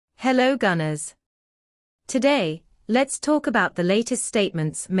Hello Gunners. Today, let's talk about the latest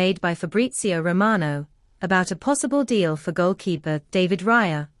statements made by Fabrizio Romano about a possible deal for goalkeeper David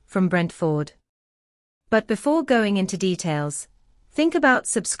Raya from Brentford. But before going into details, think about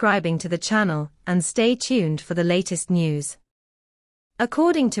subscribing to the channel and stay tuned for the latest news.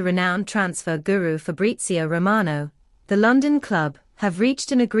 According to renowned transfer guru Fabrizio Romano, the London club have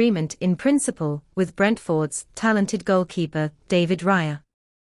reached an agreement in principle with Brentford's talented goalkeeper David Raya.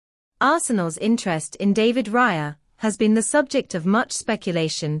 Arsenal's interest in David Raya has been the subject of much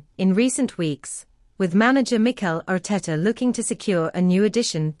speculation in recent weeks, with manager Mikel Arteta looking to secure a new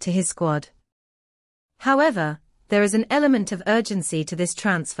addition to his squad. However, there is an element of urgency to this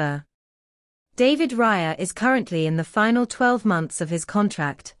transfer. David Raya is currently in the final 12 months of his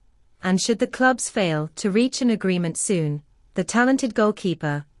contract, and should the clubs fail to reach an agreement soon, the talented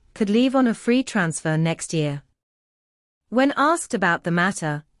goalkeeper could leave on a free transfer next year. When asked about the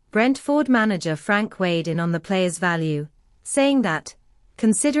matter, Brentford manager Frank weighed in on the player's value, saying that,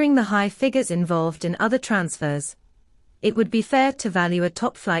 considering the high figures involved in other transfers, it would be fair to value a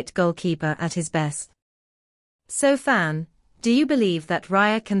top-flight goalkeeper at his best. So fan, do you believe that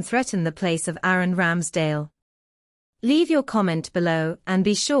Raya can threaten the place of Aaron Ramsdale? Leave your comment below and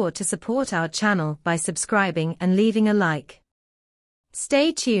be sure to support our channel by subscribing and leaving a like.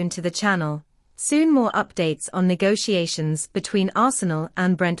 Stay tuned to the channel. Soon more updates on negotiations between Arsenal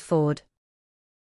and Brentford.